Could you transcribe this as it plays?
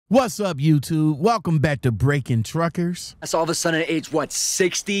What's up, YouTube? Welcome back to Breaking Truckers. That's all of a sudden at age, what,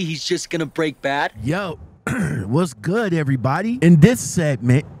 60, he's just gonna break bad? Yo, what's good, everybody? In this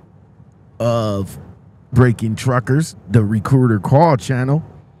segment of Breaking Truckers, the Recruiter Call channel,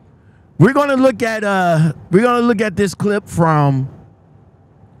 we're gonna look at this clip from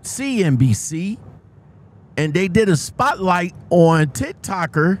CNBC, and they did a spotlight on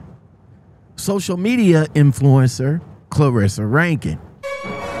TikToker, social media influencer Clarissa Rankin.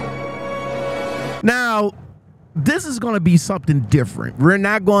 Now, this is going to be something different. We're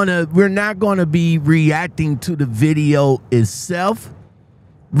not going to be reacting to the video itself.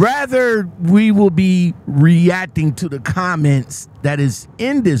 Rather, we will be reacting to the comments that is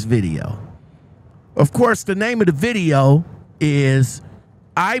in this video. Of course, the name of the video is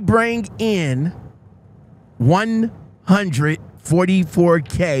I Bring In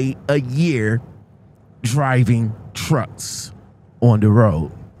 $144K a year driving trucks on the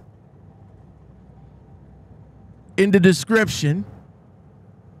road. In the description,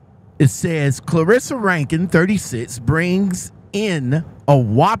 it says Clarissa Rankin, 36, brings in a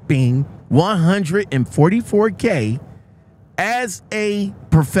whopping $144K as a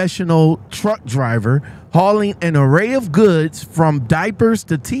professional truck driver, hauling an array of goods from diapers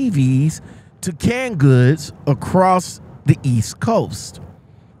to TVs to canned goods across the East Coast.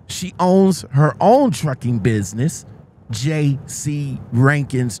 She owns her own trucking business, J.C.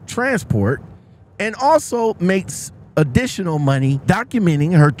 Rankin's Transport, and also makes additional money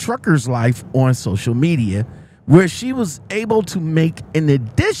documenting her trucker's life on social media, where she was able to make an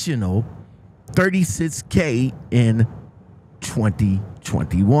additional $36K in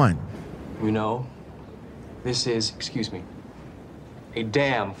 2021. You know, this is, excuse me, a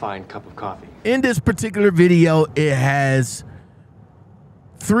damn fine cup of coffee. In this particular video, it has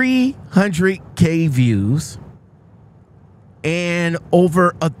 300K views and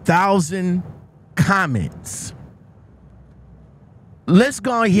over 1,000 comments. Let's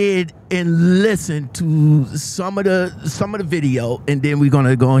go ahead and listen to some of the video, and then we're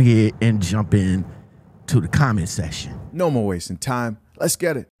gonna go ahead and jump in to the comment section. No more wasting time. Let's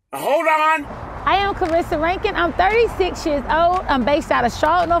get it. Hold on. I am Clarissa Rankin. I'm 36 years old. I'm based out of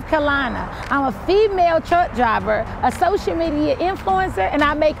Charlotte, North Carolina. I'm a female truck driver, a social media influencer, and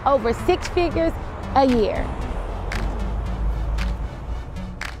I make over 6 figures a year.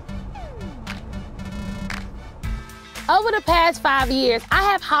 Over the past 5 years, I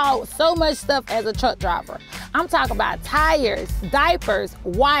have hauled so much stuff as a truck driver. I'm talking about tires, diapers,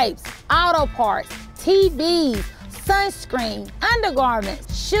 wipes, auto parts, TVs, sunscreen,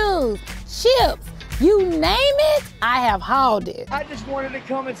 undergarments, shoes, chips, you name it, I have hauled it. I just wanted to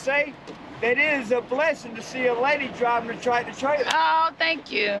come and say that it is a blessing to see a lady driving a tractor trailer. Oh,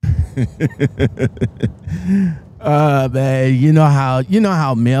 thank you. Man, you know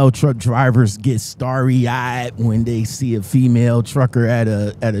how male truck drivers get starry-eyed when they see a female trucker at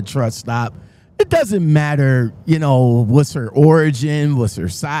a truck stop. It doesn't matter, you know, what's her origin, what's her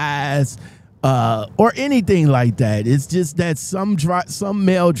size, or anything like that. It's just that some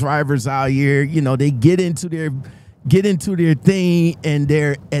male drivers out here, you know, they get into their thing and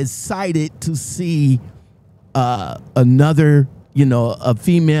they're excited to see another, you know, a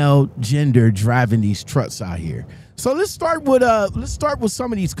female gender driving these trucks out here. So let's start with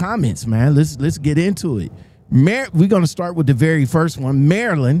some of these comments, man. Let's get into it. We're gonna start with the very first one.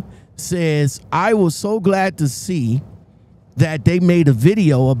 Marilyn says, "I was so glad to see that they made a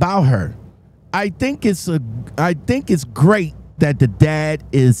video about her. I think it's great that the dad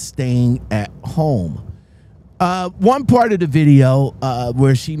is staying at home." One part of the video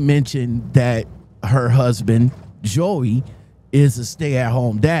where she mentioned that her husband Joey is a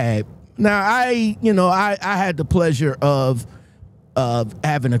stay-at-home dad. Now, I had the pleasure of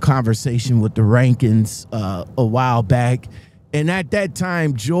having a conversation with the Rankins a while back, and at that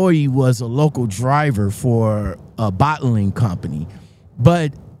time, Joey was a local driver for a bottling company.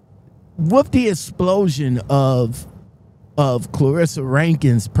 But with the explosion of Clarissa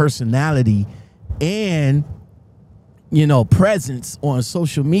Rankin's personality and, you know, presence on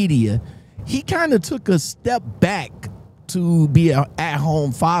social media, he kind of took a step back to be an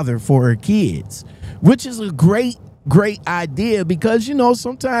at-home father for her kids, which is a great idea because, you know,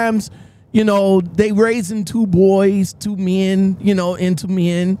 sometimes, you know, they raising 2 boys, 2 men, you know, into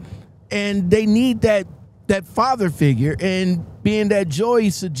men, and they need that father figure. And being that Joey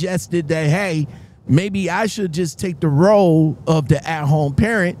suggested that, hey, maybe I should just take the role of the at-home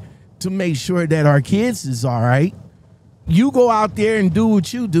parent to make sure that our kids is all right. You go out there and do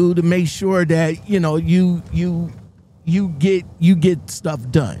what you do to make sure that, you know, you get stuff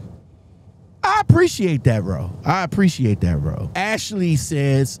done. I appreciate that, bro. I appreciate that, bro. Ashley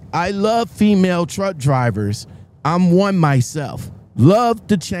says, I love female truck drivers. I'm one myself. Love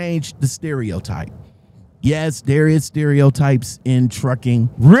to change the stereotype. Yes, there is stereotypes in trucking.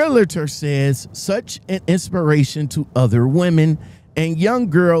 Realtor says, such an inspiration to other women and young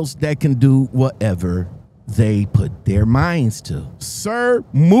girls that can do whatever they put their minds to. Sir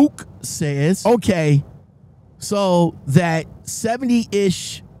Mook says, okay, so that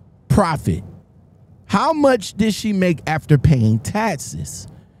 70-ish profit, how much did she make after paying taxes?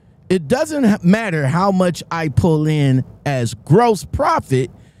 It doesn't matter how much I pull in as gross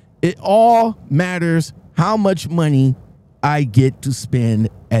profit. It all matters how much money I get to spend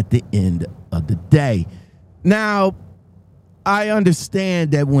at the end of the day. Now, I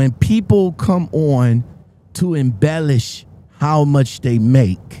understand that when people come on to embellish how much they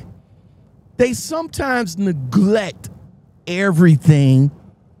make, they sometimes neglect everything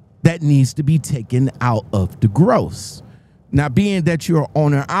that needs to be taken out of the gross. Now, being that you're an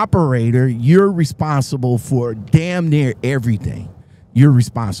owner-operator, you're responsible for damn near everything. You're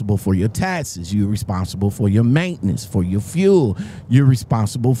responsible for your taxes. You're responsible for your maintenance, for your fuel. You're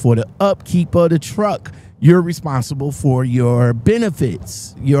responsible for the upkeep of the truck. You're responsible for your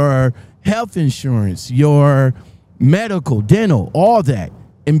benefits, your health insurance, your medical, dental, all that.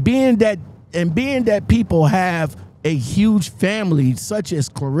 And being that people have a huge family such as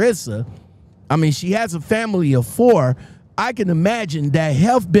Clarissa, I mean, she has a family of 4. I can imagine that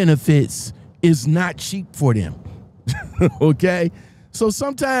health benefits is not cheap for them. Okay? So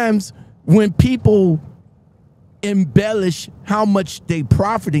sometimes when people embellish how much they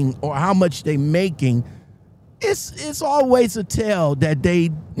profiting or how much they making, it's always a tell that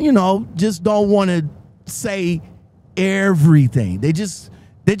they, you know, just don't want to say everything. They just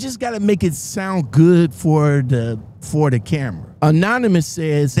got to make it sound good for the camera. Anonymous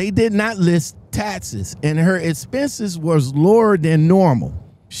says they did not list taxes and her expenses was lower than normal.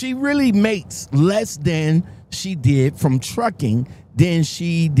 She really makes less than she did from trucking than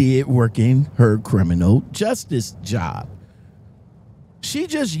she did working her criminal justice job. She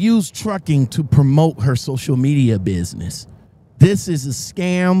just used trucking to promote her social media business. This is a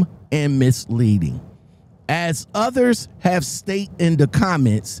scam and misleading. As others have stated in the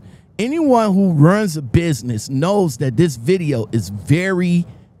comments, anyone who runs a business knows that this video is very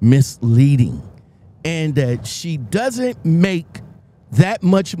misleading and that she doesn't make that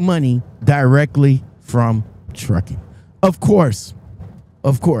much money directly from trucking. Of course.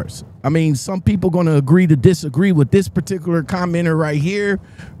 I mean, some people going to agree to disagree with this particular commenter right here,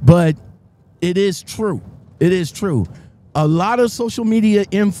 but it is true. It is true. A lot of social media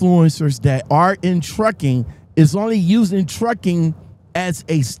influencers that are in trucking is only using trucking as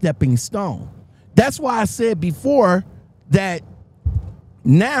a stepping stone. That's why I said before that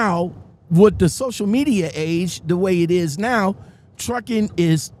now with the social media age, the way it is now, trucking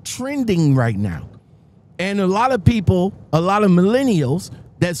is trending right now. And a lot of people, a lot of millennials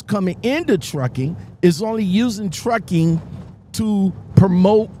that's coming into trucking is only using trucking to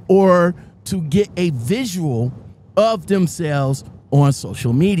promote or to get a visual of themselves on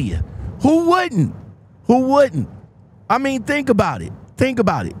social media. Who wouldn't? Who wouldn't? I mean, think about it. Think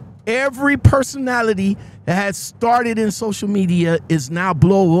about it. Every personality that has started in social media is now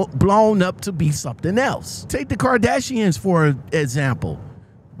blown up to be something else. Take the Kardashians for example.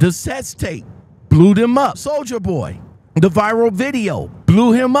 The sex tape blew them up. Soulja Boy, the viral video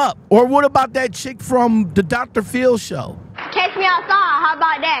blew him up. Or what about that chick from the Dr. Phil show? Catch me outside, how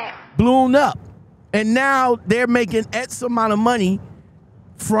about that? Blown up. And now they're making X amount of money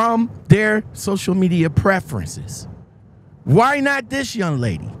from their social media preferences. Why not this young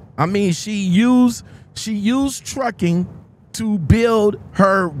lady? I mean, she used trucking to build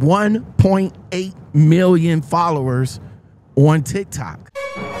her 1.8 million followers on TikTok.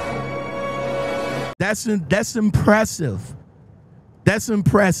 That's impressive. That's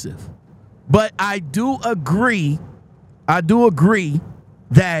impressive. But I do agree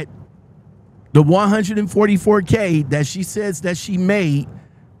that the 144K that she says that she made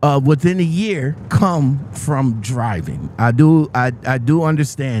within a year come from driving. I do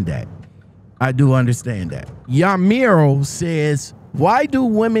understand that. I do understand that. Yamiro says, why do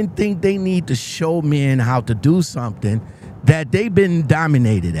women think they need to show men how to do something that they've been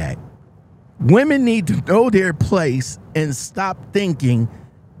dominated at? Women need to know their place and stop thinking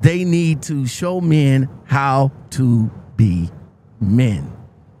they need to show men how to be men.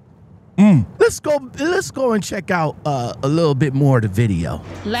 Let's go and check out a little bit more of the video.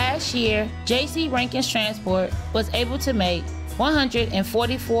 Last year, JC Rankins Transport was able to make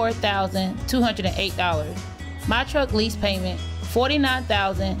 $144,208. My truck lease payment,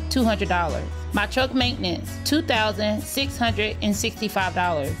 $49,200. My truck maintenance,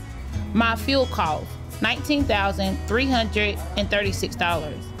 $2,665. My fuel cost,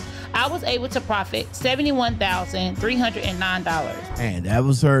 $19,336. I was able to profit $71,309. And that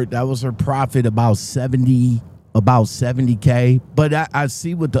was her profit, about 70K. But I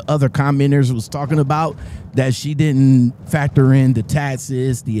see what the other commenters was talking about, that she didn't factor in the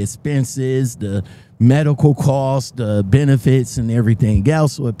taxes, the expenses, the medical costs, the benefits, and everything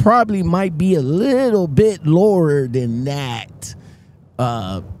else. So it probably might be a little bit lower than that.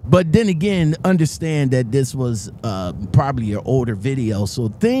 But then again, understand that this was probably an older video. So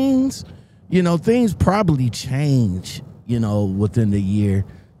things probably change, within the year.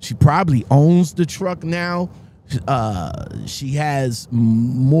 She probably owns the truck now. She has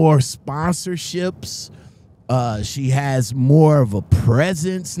more sponsorships. She has more of a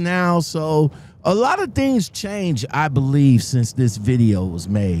presence now. So a lot of things change, I believe, since this video was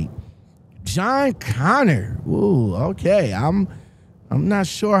made. John Connor. Ooh, okay. I'm not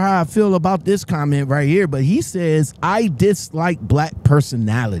sure how I feel about this comment right here, but he says, I dislike black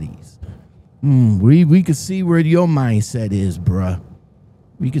personalities. We can see where your mindset is, bruh.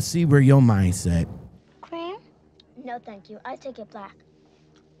 We can see where your mindset. Cream? No, thank you. I take it black.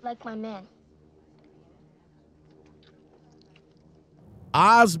 Like my man.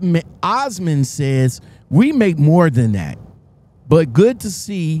 Osmond says, we make more than that, but good to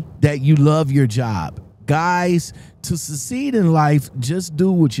see that you love your job. Guys, to succeed in life, just do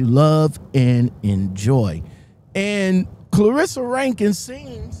what you love and enjoy. And Clarissa Rankin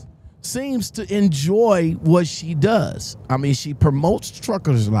seems to enjoy what she does. I mean, she promotes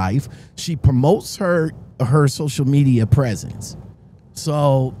Trucker's Life. She promotes her social media presence.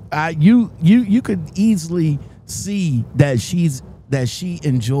 So you could easily see that she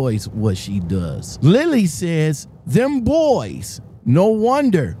enjoys what she does. Lily says, them boys, no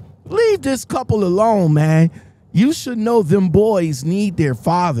wonder. Leave this couple alone, man. You should know them boys need their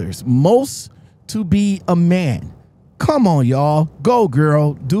fathers most to be a man. Come on, y'all. Go,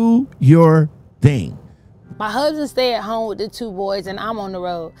 girl. Do your thing. My husband stay at home with the two boys and I'm on the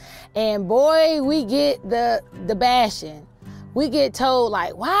road. And boy, we get the bashing. We get told,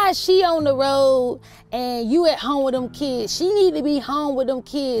 like, why is she on the road and you at home with them kids? She need to be home with them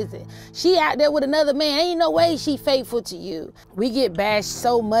kids. She out there with another man. Ain't no way she faithful to you. We get bashed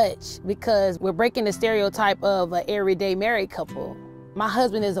so much because we're breaking the stereotype of an everyday married couple. My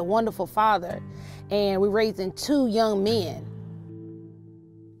husband is a wonderful father and we're raising two young men.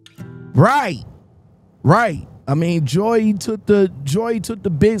 Right. I mean, Joy took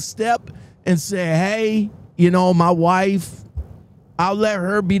the big step and said, hey, my wife, I'll let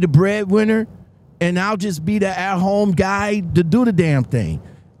her be the breadwinner and I'll just be the at-home guy to do the damn thing.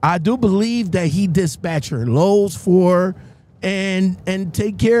 I do believe that he dispatched her loads for her and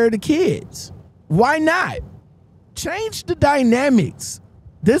take care of the kids. Why not? Change the dynamics.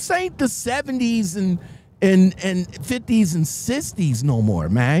 This ain't the 70s and 50s and 60s no more,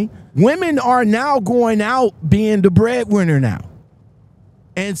 man. Women are now going out being the breadwinner now.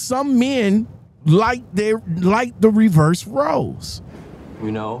 And some men like the reverse roles.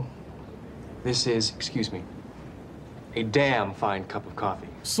 This is, excuse me, a damn fine cup of coffee.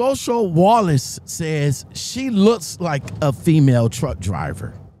 Social Wallace says she looks like a female truck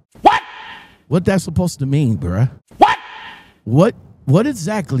driver. What that's supposed to mean, bruh? What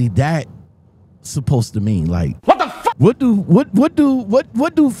exactly that supposed to mean? Like, what the fuck? What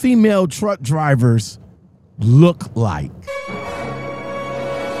do female truck drivers look like?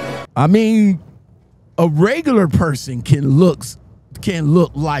 I mean, a regular person can look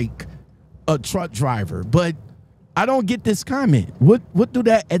like a truck driver, but I don't get this comment. What do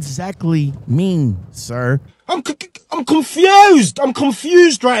that exactly mean, sir? I'm confused. I'm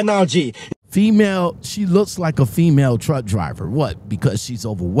confused right now, G. Female, she looks like a female truck driver. What? Because she's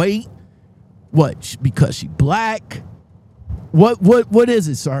overweight? What? Because she black? What is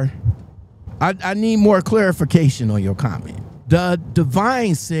it, sir? I need more clarification on your comment. The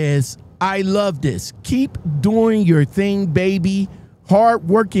Divine says, I love this. Keep doing your thing, baby.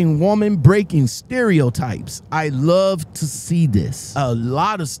 Hard-working woman breaking stereotypes. I love to see this. A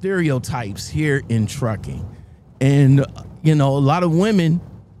lot of stereotypes here in trucking. And, a lot of women,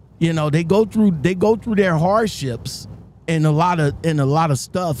 they go through their hardships and a lot of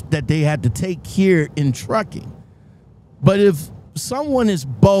stuff that they had to take here in trucking. But if someone is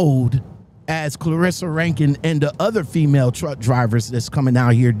bold as Clarissa Rankin and the other female truck drivers that's coming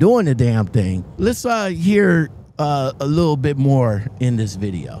out here doing the damn thing, let's hear a little bit more in this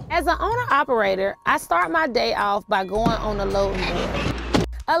video. As an owner-operator, I start my day off by going on a loading board.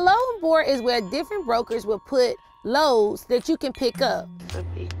 A loading board is where different brokers will put loads that you can pick up.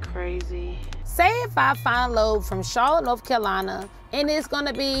 That'd be crazy. Say if I find a load from Charlotte, North Carolina, and it's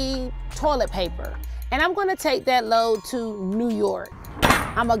gonna be toilet paper, and I'm gonna take that load to New York.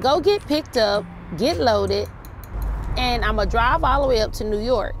 I'm gonna go get picked up, get loaded, and I'm gonna drive all the way up to New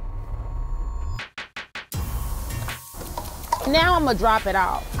York. Now I'm gonna drop it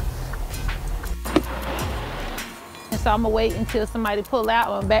off. And so I'm gonna wait until somebody pull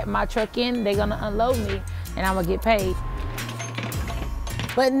out and back my truck in, they're gonna unload me, and I'm gonna get paid.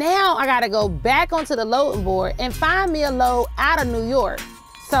 But now I gotta go back onto the loading board and find me a load out of New York.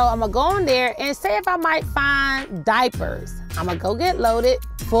 So I'm gonna go on there and say if I might find diapers. I'm gonna go get loaded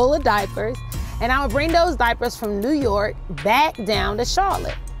full of diapers, and I'm gonna bring those diapers from New York back down to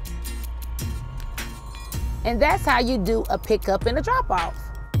Charlotte. And that's how you do a pickup and a drop off.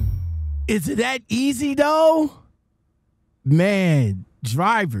 Is it that easy though? Man,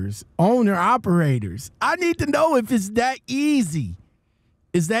 drivers, owner operators, I need to know if it's that easy.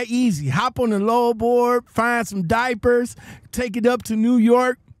 It's that easy. Hop on the load board, find some diapers, take it up to New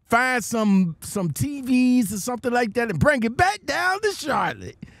York, find some TVs or something like that, and bring it back down to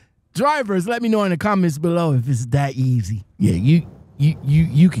Charlotte. Drivers, let me know in the comments below if it's that easy. Yeah,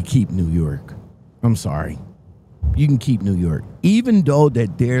 you can keep New York. I'm sorry. You can keep New York. Even though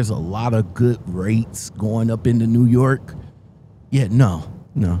that there's a lot of good rates going up into New York, yeah, no.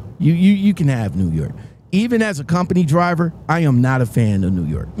 You can have New York. Even as a company driver, I am not a fan of New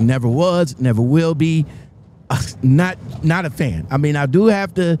York. Never was, never will be. Not a fan. I mean, I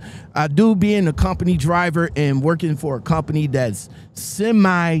do being a company driver and working for a company that's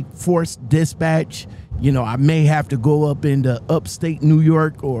semi-forced dispatch. You know, I may have to go up into upstate New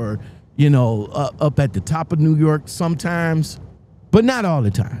York or, you know, up at the top of New York sometimes, but not all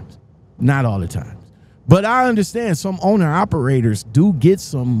the times. Not all the times. But I understand some owner operators do get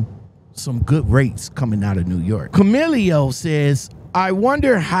some good rates coming out of New York. Camilio says, I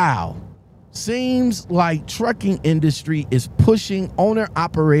wonder how. Seems like trucking industry is pushing owner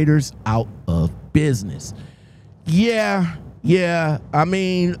operators out of business. Yeah. I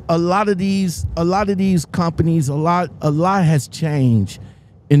mean, a lot of these companies, a lot has changed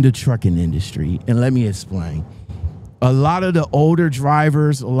in the trucking industry. And let me explain. A lot of the older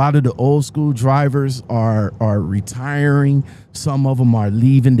drivers, a lot of the old school drivers are retiring. Some of them are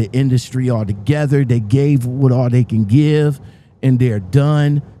leaving the industry altogether. They gave what all they can give, and they're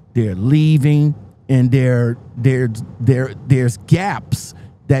done. They're leaving, and there's gaps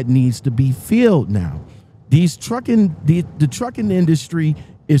that needs to be filled now. The trucking industry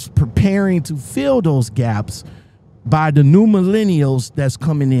is preparing to fill those gaps by the new millennials that's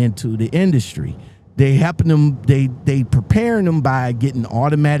coming into the industry. They helping them. They preparing them by getting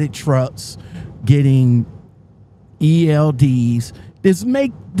automatic trucks, getting ELDs.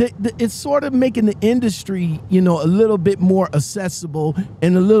 It's sort of making the industry, you know, a little bit more accessible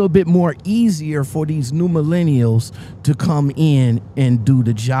and a little bit more easier for these new millennials to come in and do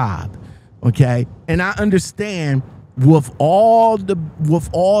the job. Okay, and I understand with all the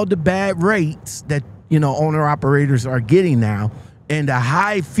bad rates that, you know, owner operators are getting now and the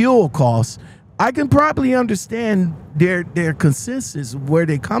high fuel costs, I can probably understand their consensus where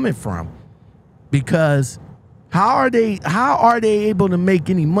they're coming from, because how are they able to make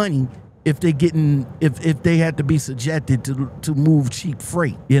any money if they had to be subjected to move cheap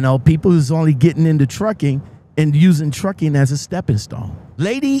freight? You know, people is only getting into trucking and using trucking as a stepping stone.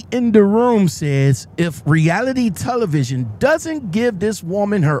 Lady in the room says, if reality television doesn't give this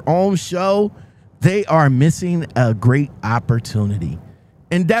woman her own show, they are missing a great opportunity.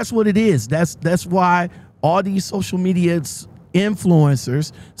 And that's what it is. That's why all these social media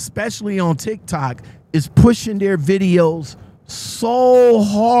influencers, especially on TikTok, is pushing their videos so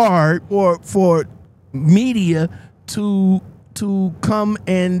hard for media to come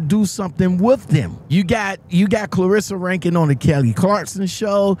and do something with them. You got Clarissa Rankin on the Kelly Clarkson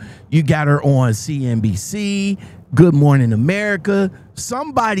show. You got her on CNBC, Good Morning America.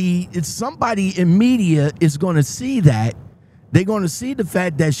 Somebody in media is going to see that. They're going to see the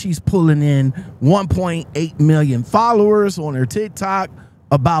fact that she's pulling in 1.8 million followers on her TikTok,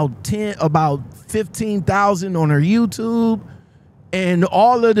 about 15,000 on her YouTube, and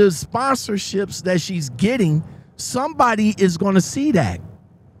all of the sponsorships that she's getting. Somebody is going to see that.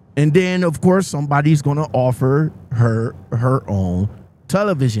 And then, of course, somebody's going to offer her own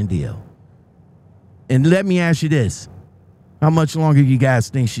television deal. And let me ask you this. How much longer you guys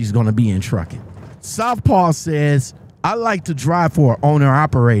think she's going to be in trucking? Southpaw says, I like to drive for an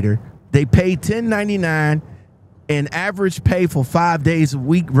owner-operator. They pay $10.99, and average pay for 5 days a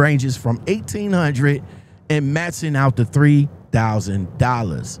week ranges from $1,800 and maxing out to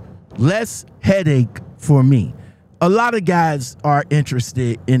 $3,000. Less headache for me. a lot of guys are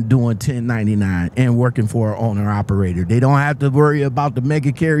interested in doing 1099 and working for an owner-operator. They don't have to worry about the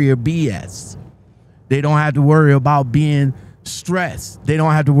mega carrier BS. They don't have to worry about being stressed. They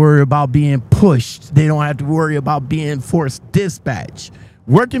don't have to worry about being pushed. They don't have to worry about being forced dispatch.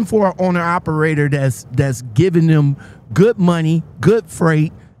 Working for an owner-operator that's giving them good money, good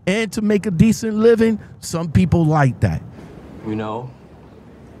freight, and to make a decent living, some people like that. You know,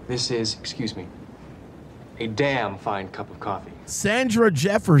 this is, excuse me, a damn fine cup of coffee. Sandra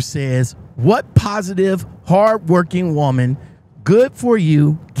Jeffers says, what positive, hard-working woman, good for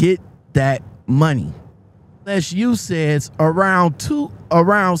you, get that money. SU says, around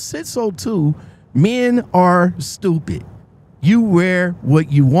 602, men are stupid. You wear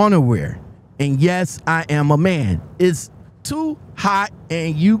what you want to wear. And yes, I am a man. It's too hot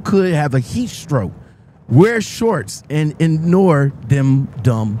and you could have a heat stroke. Wear shorts and ignore them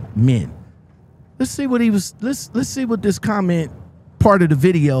dumb men. Let's see what let's see what this comment part of the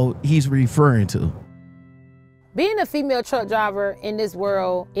video he's referring to. Being a female truck driver in this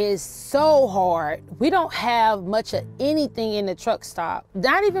world is so hard. We don't have much of anything in the truck stop.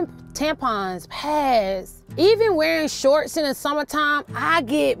 Not even tampons, pads. Even wearing shorts in the summertime, I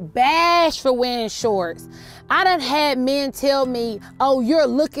get bashed for wearing shorts. I done had men tell me, oh, you're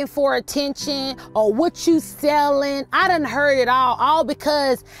looking for attention, or what you selling. I done heard it all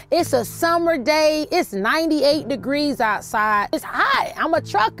because it's a summer day, it's 98 degrees outside. It's hot, I'm a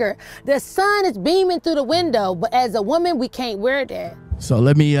trucker. The sun is beaming through the window, but as a woman, we can't wear that. So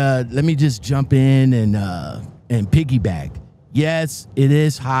let me just jump in and piggyback. Yes, it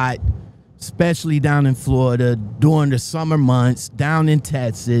is hot, especially down in Florida during the summer months, down in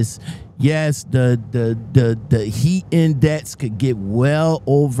Texas. Yes, the heat index could get well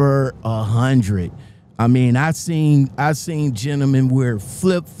over 100. I mean, I seen gentlemen wear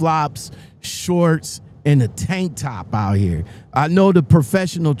flip-flops, shorts, and a tank top out here. I know the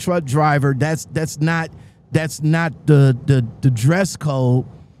professional truck driver, that's not the dress code.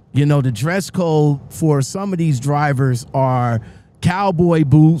 You know, the dress code for some of these drivers are cowboy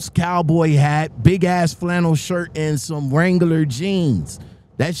boots, cowboy hat, big ass flannel shirt, and some Wrangler jeans.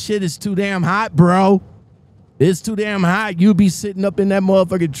 That shit is too damn hot, bro. It's too damn hot. You be sitting up in that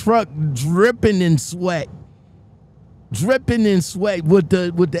motherfucking truck dripping in sweat. Dripping in sweat with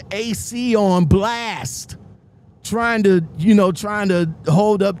the AC on blast. Trying to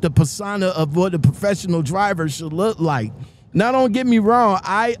hold up the persona of what a professional driver should look like. Now, don't get me wrong.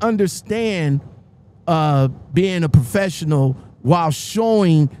 I understand being a professional while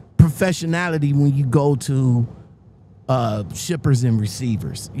showing professionality when you go to shippers and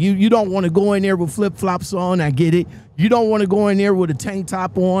receivers. You don't want to go in there with flip-flops on. I get it. You don't want to go in there with a tank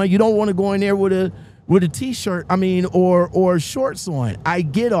top on. You don't want to go in there with a t-shirt, I mean, or shorts on. I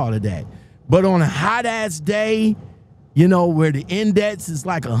get all of that. But on a hot-ass day, you know, where the index is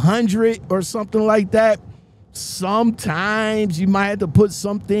like 100 or something like that, sometimes you might have to put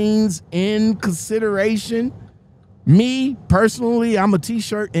some things in consideration. Me, personally, I'm a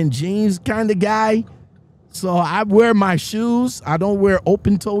t-shirt and jeans kind of guy. So I wear my shoes. I don't wear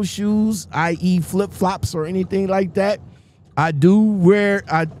open-toe shoes, i.e. flip-flops or anything like that. I do wear,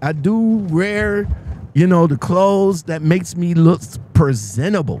 you know, the clothes that makes me look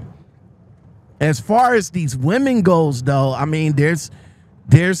presentable. As far as these women goes, though, I mean, there's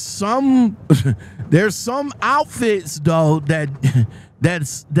some outfits though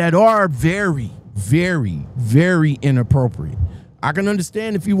that are very, very, very inappropriate. I can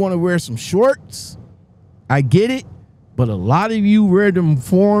understand if you want to wear some shorts. I get it, but a lot of you wear them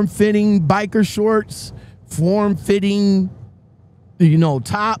form-fitting biker shorts, form-fitting, you know,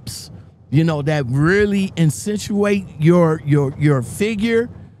 tops, you know, that really accentuate your figure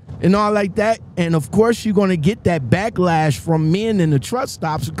and all like that. And of course, you're going to get that backlash from men in the truck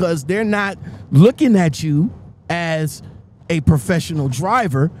stops because they're not looking at you as a professional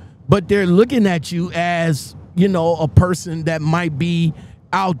driver, but they're looking at you as, you know, a person that might be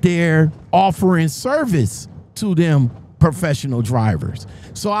out there offering service to them professional drivers.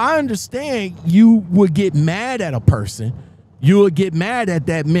 So I understand you would get mad at a person. You would get mad at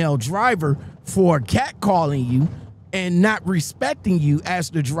that male driver for catcalling you and not respecting you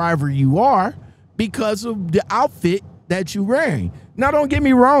as the driver you are because of the outfit that you're wearing. Now, don't get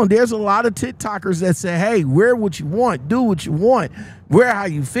me wrong. There's a lot of TikTokers that say, hey, wear what you want, do what you want, wear how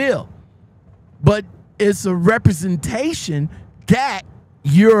you feel. But it's a representation that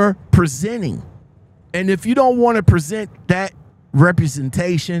you're presenting. And if you don't want to present that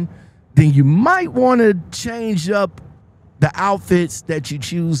representation, then you might want to change up the outfits that you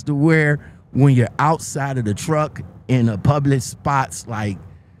choose to wear when you're outside of the truck in a public spots like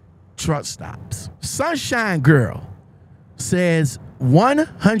truck stops. Sunshine Girl says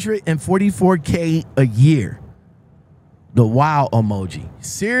 144K a year. The wow emoji.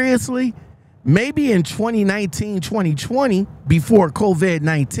 Seriously? Maybe in 2019, 2020, before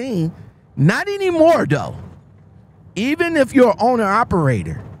COVID-19. Not anymore, though. Even if you're an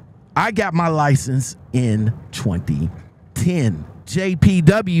owner-operator. I got my license in 2010.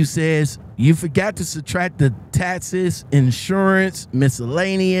 JPW says, you forgot to subtract the taxes, insurance,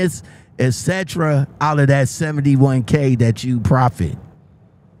 miscellaneous, etc. out of that 71K that you profit.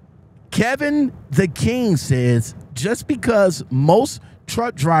 Kevin the King says, just because most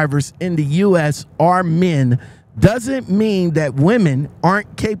truck drivers in the U.S. are men doesn't mean that women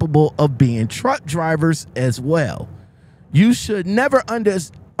aren't capable of being truck drivers as well. You should never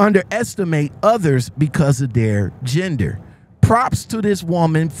underestimate others because of their gender. Props to this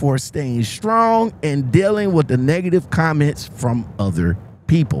woman for staying strong and dealing with the negative comments from other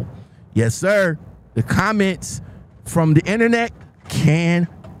people. Yes, sir. The comments from the internet can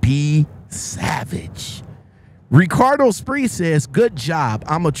be savage. Ricardo Spree says, good job.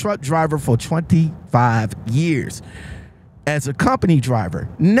 I'm a truck driver for 25 years as a company driver.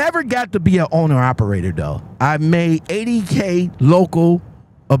 Never got to be an owner-operator, though. I made 80K local,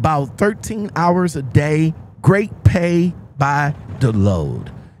 about 13 hours a day. Great pay by the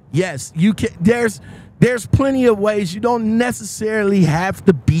load. Yes, you can. There's plenty of ways. You don't necessarily have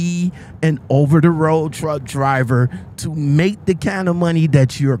to be an over-the-road truck driver to make the kind of money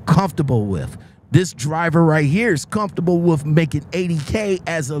that you're comfortable with. This driver right here is comfortable with making 80K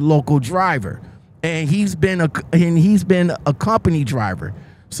as a local driver, and he's been a company driver,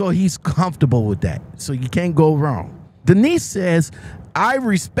 so he's comfortable with that. So you can't go wrong. Denise says, I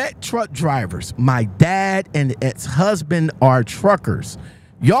respect truck drivers. My dad and ex-husband are truckers.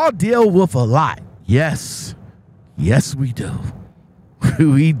 Y'all deal with a lot. Yes, we do.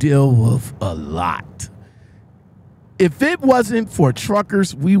 We deal with a lot. If it wasn't for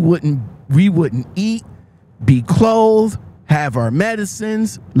truckers, we wouldn't eat, be clothed, have our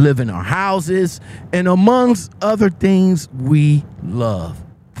medicines, live in our houses, and amongst other things we love.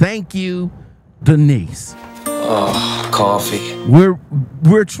 Thank you, Denise. Oh, coffee.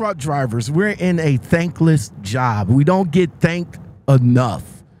 We're truck drivers. We're in a thankless job. We don't get thanked enough.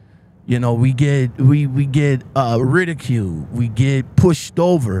 You know, we get ridiculed. We get pushed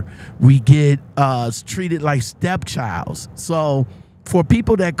over. We get treated like stepchilds. So for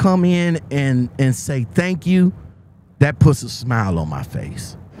people that come in and say thank you, that puts a smile on my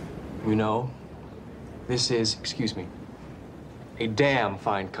face. You know, this is, excuse me, a damn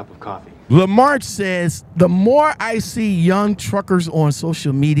fine cup of coffee. Lamar says, the more I see young truckers on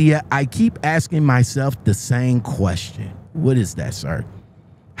social media, I keep asking myself the same question. What is that, sir?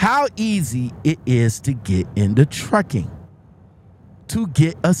 How easy it is to get into trucking, to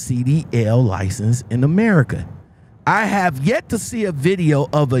get a CDL license in America. I have yet to see a video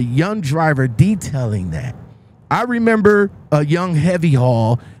of a young driver detailing that. I remember a young heavy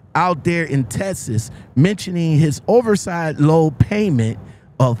haul out there in Texas mentioning his oversized load payment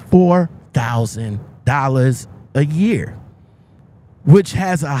of $4,000 a year, which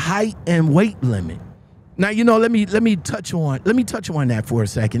has a height and weight limit. Now, you know, let me touch on that for a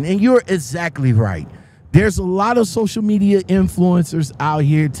second. And you're exactly right. There's a lot of social media influencers out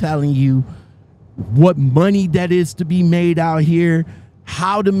here telling you what money that is to be made out here,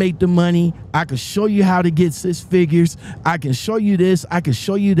 how to make the money. I can show you how to get 6 figures. I can show you this. I can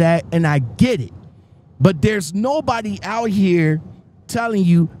show you that. And I get it. But there's nobody out here telling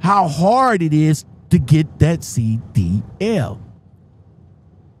you how hard it is to get that CDL.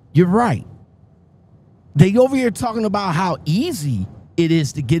 You're right. They over here talking about how easy it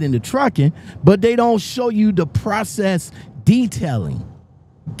is to get into trucking, but they don't show you the process detailing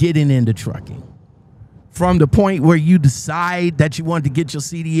getting into trucking. From the point where you decide that you want to get your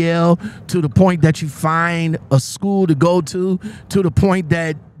CDL, to the point that you find a school to go to the point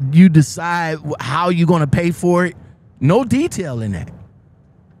that you decide how you're going to pay for it. No detail in that.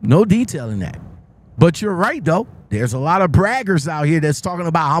 No detail in that. But you're right, though. There's a lot of braggers out here that's talking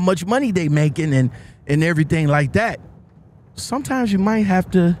about how much money they making and everything like that. Sometimes you might have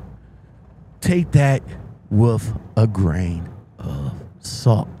to take that with a grain of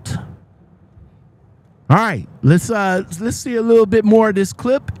salt. All right, let's see a little bit more of this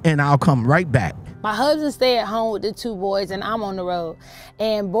clip, and I'll come right back. My husband stay at home with the 2 boys, and I'm on the road.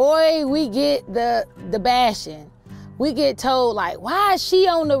 And boy, we get the bashing. We get told, like, why is she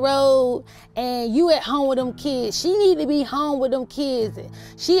on the road and you at home with them kids? She need to be home with them kids.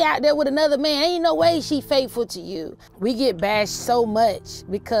 She out there with another man. Ain't no way she faithful to you. We get bashed so much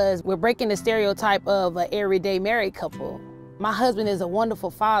because we're breaking the stereotype of an everyday married couple. My husband is a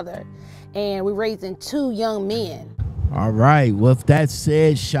wonderful father, and we're raising 2 young men. All right. With that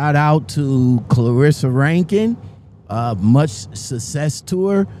said, shout out to Clarissa Rankin. Much success to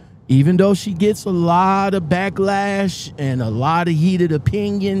her. Even though she gets a lot of backlash and a lot of heated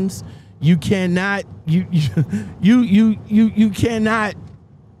opinions, you cannot you cannot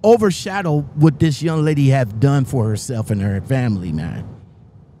overshadow what this young lady have done for herself and her family, man.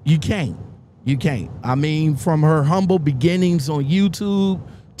 You can't. You can't. I mean, from her humble beginnings on YouTube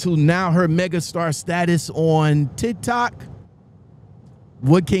to now her megastar status on TikTok,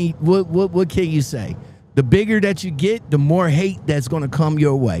 what can you say? The bigger that you get, the more hate that's going to come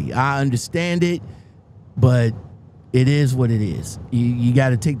your way. I understand it, but it is what it is. You got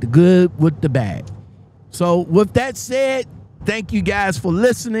to take the good with the bad. So with that said, thank you guys for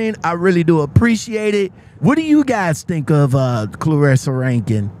listening. I really do appreciate it. What do you guys think of Clarissa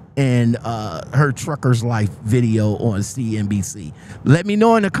Rankin and her Trucker's Life video on CNBC? Let me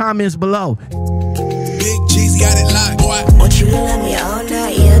know in the comments below. Big G's got it locked, boy. Want you to love me all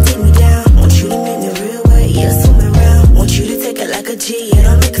night, yeah, take me down. Want you to make me real way, yeah, swim around. Want you to take it like a G, yeah,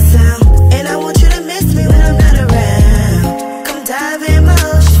 don't make a sound. And I want you to miss me when I'm not around. Come dive in my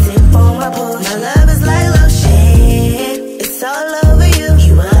ocean, sip on my potion. My love is like lotion. It's all over you,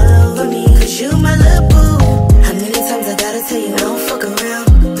 you all over me. Cause you my little boo. How many times I gotta tell you, don't fuck around?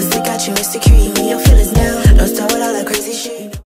 Cause they got you insecure.